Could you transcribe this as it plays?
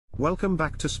Welcome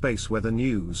back to Space Weather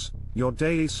News, your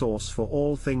daily source for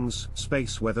all things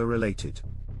space weather related.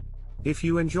 If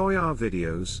you enjoy our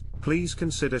videos, please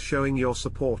consider showing your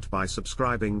support by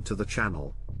subscribing to the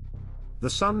channel. The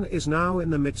Sun is now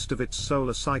in the midst of its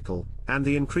solar cycle, and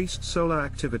the increased solar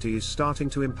activity is starting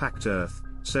to impact Earth,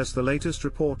 says the latest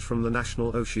report from the National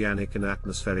Oceanic and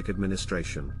Atmospheric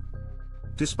Administration.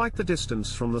 Despite the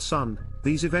distance from the Sun,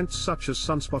 these events such as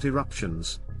sunspot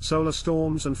eruptions, solar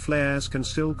storms and flares can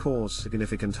still cause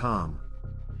significant harm.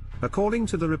 According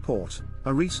to the report,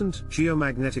 a recent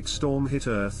geomagnetic storm hit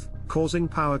Earth, causing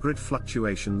power grid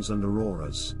fluctuations and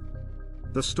auroras.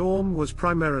 The storm was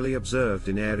primarily observed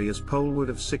in areas poleward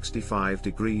of 65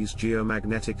 degrees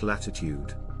geomagnetic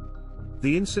latitude.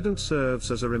 The incident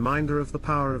serves as a reminder of the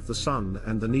power of the Sun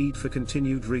and the need for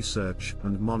continued research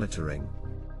and monitoring.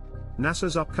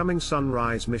 NASA's upcoming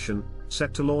Sunrise mission,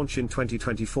 set to launch in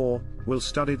 2024, will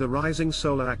study the rising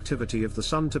solar activity of the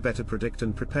Sun to better predict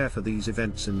and prepare for these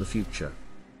events in the future.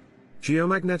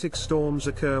 Geomagnetic storms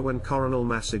occur when coronal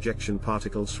mass ejection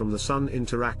particles from the Sun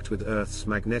interact with Earth's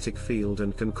magnetic field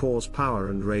and can cause power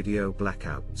and radio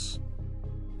blackouts.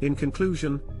 In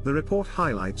conclusion, the report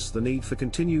highlights the need for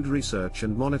continued research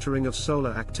and monitoring of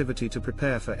solar activity to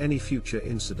prepare for any future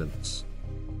incidents.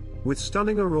 With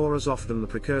stunning auroras often the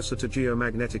precursor to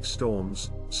geomagnetic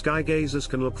storms, skygazers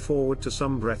can look forward to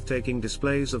some breathtaking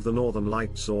displays of the northern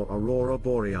lights or aurora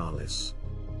borealis.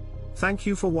 Thank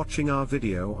you for watching our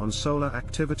video on solar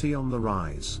activity on the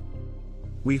rise.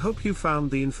 We hope you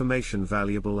found the information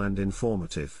valuable and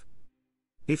informative.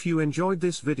 If you enjoyed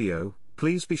this video,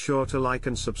 please be sure to like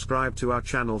and subscribe to our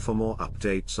channel for more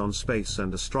updates on space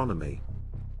and astronomy.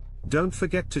 Don't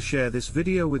forget to share this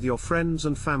video with your friends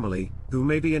and family, who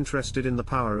may be interested in the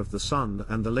power of the Sun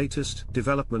and the latest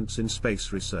developments in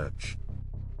space research.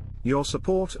 Your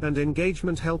support and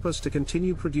engagement help us to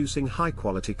continue producing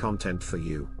high-quality content for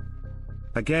you.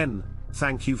 Again,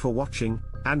 thank you for watching,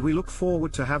 and we look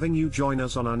forward to having you join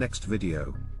us on our next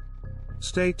video.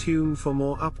 Stay tuned for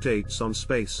more updates on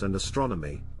space and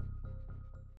astronomy.